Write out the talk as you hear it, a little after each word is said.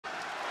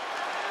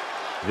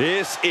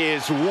This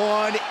is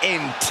one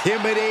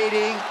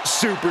intimidating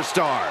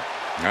superstar.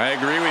 I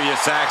agree with you,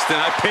 Saxton.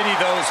 I pity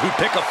those who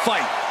pick a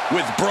fight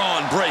with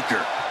Bron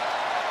Breakker.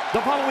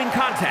 The following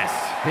contest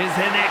is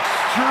an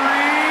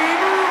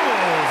Extreme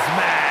Rules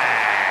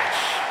match.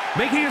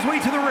 Making his way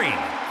to the ring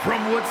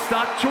from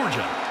Woodstock,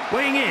 Georgia,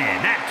 weighing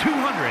in at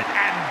 230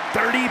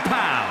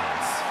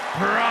 pounds,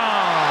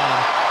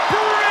 Bron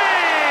Breakker.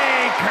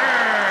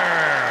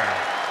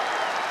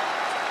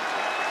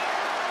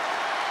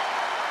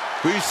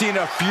 We've seen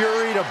a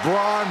fury to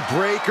Bron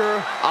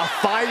Breakker, a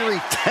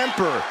fiery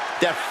temper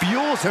that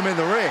fuels him in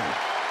the ring.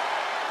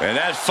 And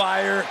that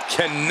fire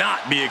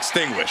cannot be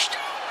extinguished.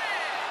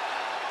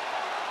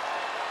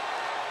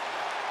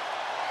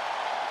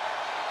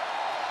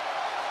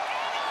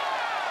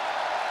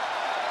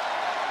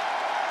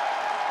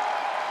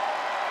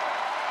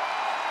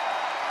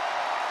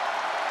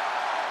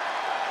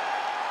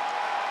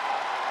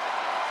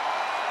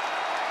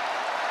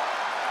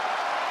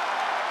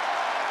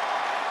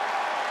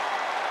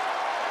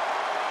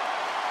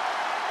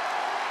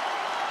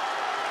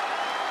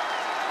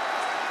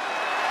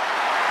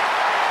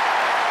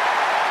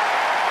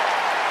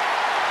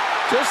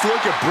 Just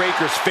look at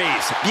Breakker's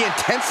face. The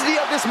intensity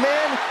of this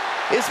man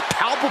is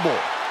palpable.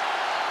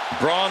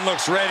 Bron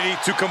looks ready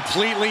to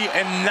completely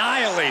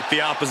annihilate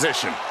the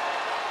opposition.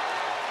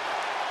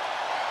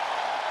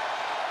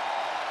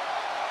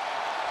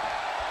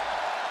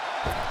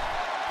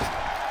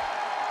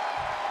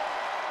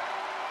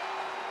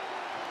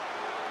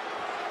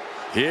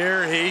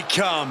 Here he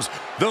comes,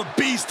 the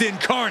beast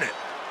incarnate,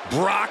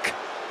 Brock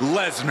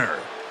Lesnar.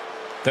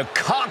 The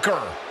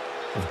conqueror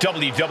of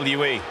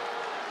WWE.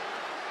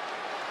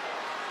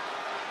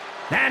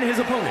 And his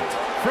opponent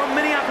from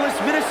Minneapolis,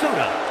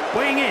 Minnesota,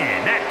 weighing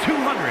in at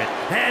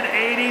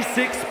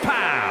 286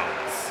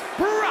 pounds,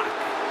 Brock.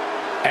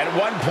 At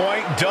one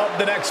point, dubbed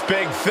the next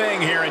big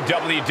thing here in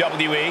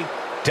WWE.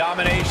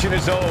 Domination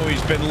has always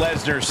been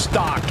Lesnar's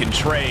stock and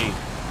trade.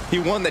 He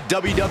won the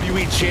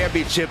WWE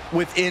Championship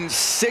within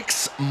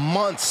 6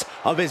 months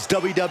of his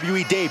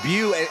WWE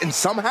debut, and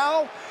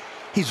somehow,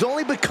 he's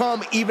only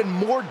become even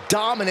more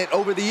dominant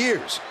over the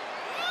years.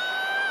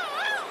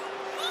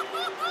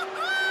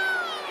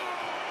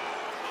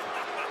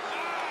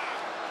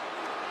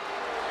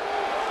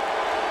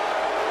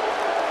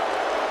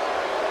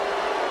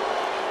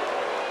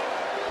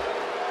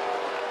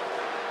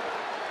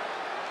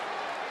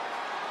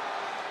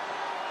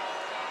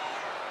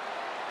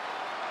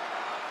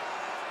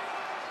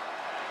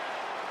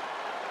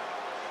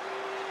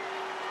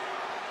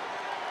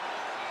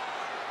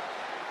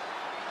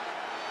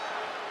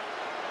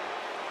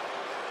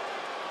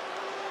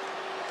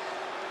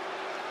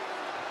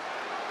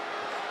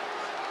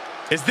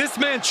 Is this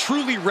man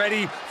truly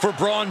ready for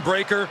Bron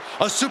Breakker,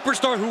 a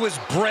superstar who was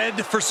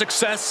bred for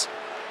success?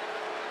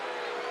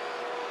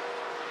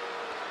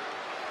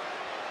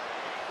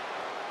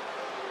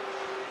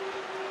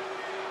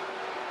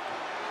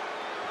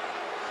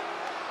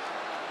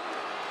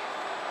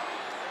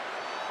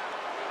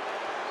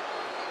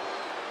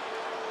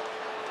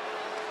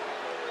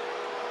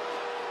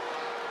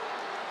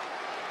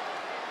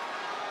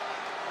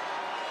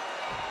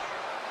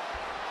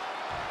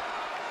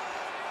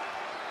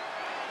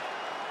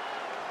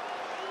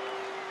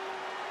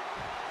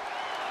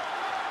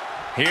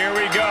 Here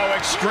we go,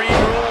 Extreme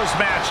Rules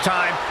match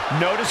time.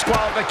 No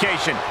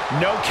disqualification,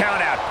 no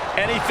count out,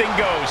 anything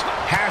goes.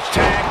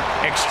 Hashtag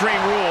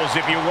Extreme Rules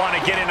if you want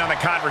to get in on the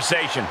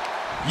conversation.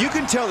 You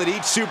can tell that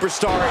each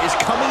superstar is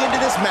coming into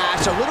this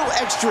match a little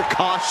extra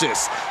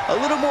cautious, a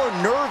little more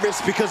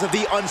nervous because of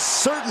the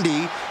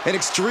uncertainty an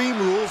Extreme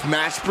Rules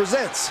match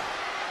presents.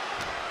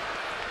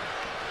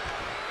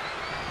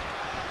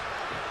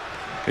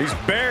 He's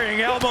burying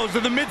elbows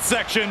in the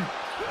midsection.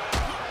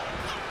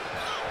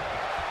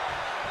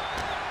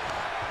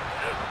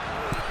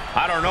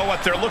 I don't know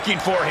what they're looking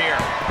for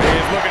here.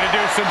 He's looking to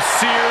do some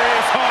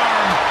serious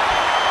harm.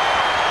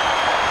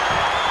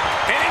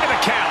 And into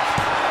the count.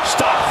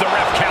 Stops the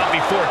ref count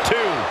before 2.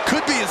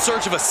 Could be in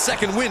search of a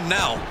second win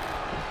now.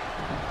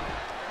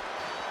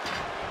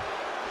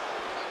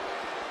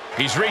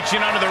 He's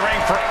reaching under the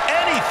ring for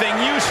anything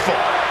useful.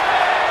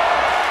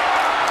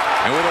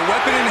 And with a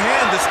weapon in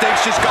hand, the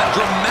stakes just got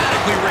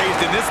dramatically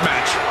raised in this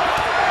match.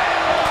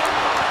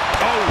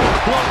 Oh,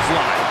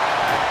 clothesline.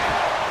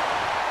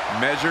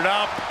 Measured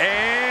up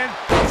and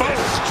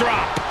Fist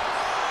drop.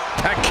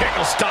 That kick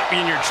will stop you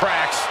in your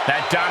tracks.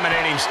 That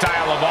dominating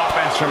style of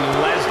offense from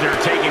Lesnar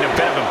taking a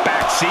bit of a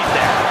back seat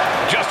there.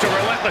 Just a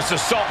relentless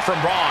assault from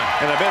Bron.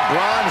 And I bet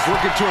Bron is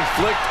looking to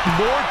inflict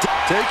more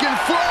taking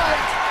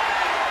flight.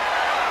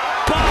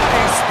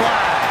 Body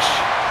splash.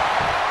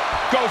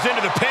 Goes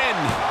into the pin.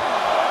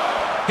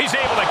 He's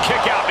able to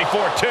kick out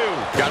before 2.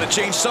 got to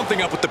change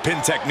something up with the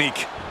pin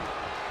technique.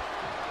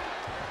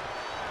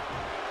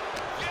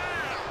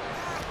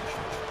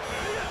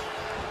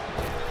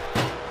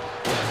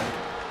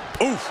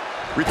 Oof,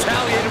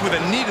 retaliated with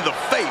a knee to the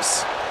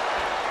face.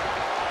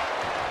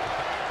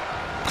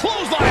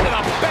 Clothesline to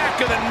the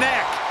back of the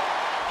neck.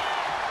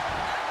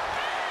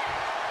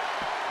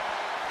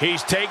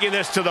 He's taking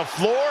this to the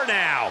floor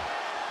now.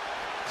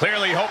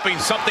 Clearly hoping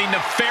something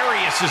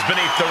nefarious is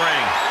beneath the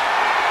ring.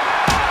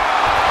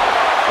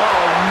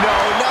 Oh no,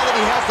 now that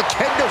he has the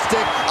kendo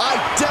stick, I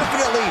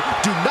definitely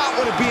do not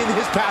want to be in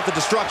his path of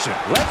destruction.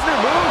 Lesnar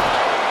moved.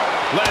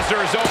 Lesnar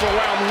is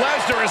overwhelmed.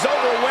 Lesnar is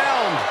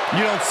overwhelmed.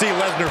 You don't see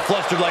Lesnar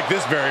flustered like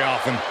this very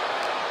often.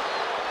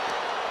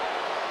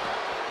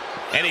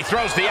 And he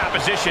throws the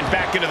opposition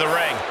back into the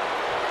ring.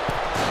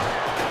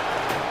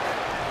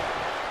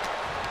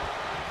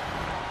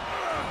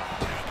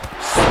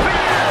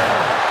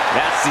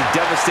 That's the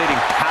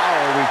devastating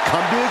power we've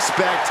come to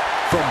expect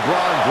from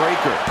Bron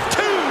Breakker.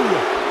 2!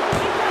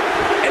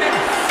 An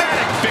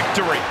emphatic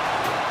victory.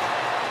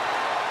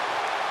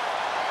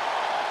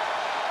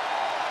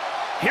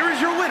 Here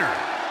is your winner,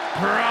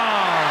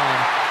 Bron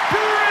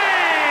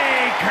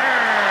Breakker.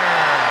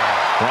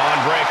 Bron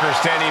Breakker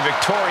standing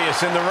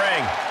victorious in the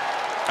ring.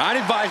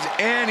 I'd advise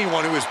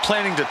anyone who is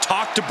planning to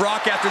talk to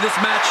Brock after this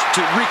match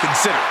to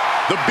reconsider.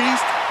 The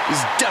Beast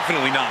is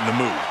definitely not in the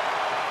mood.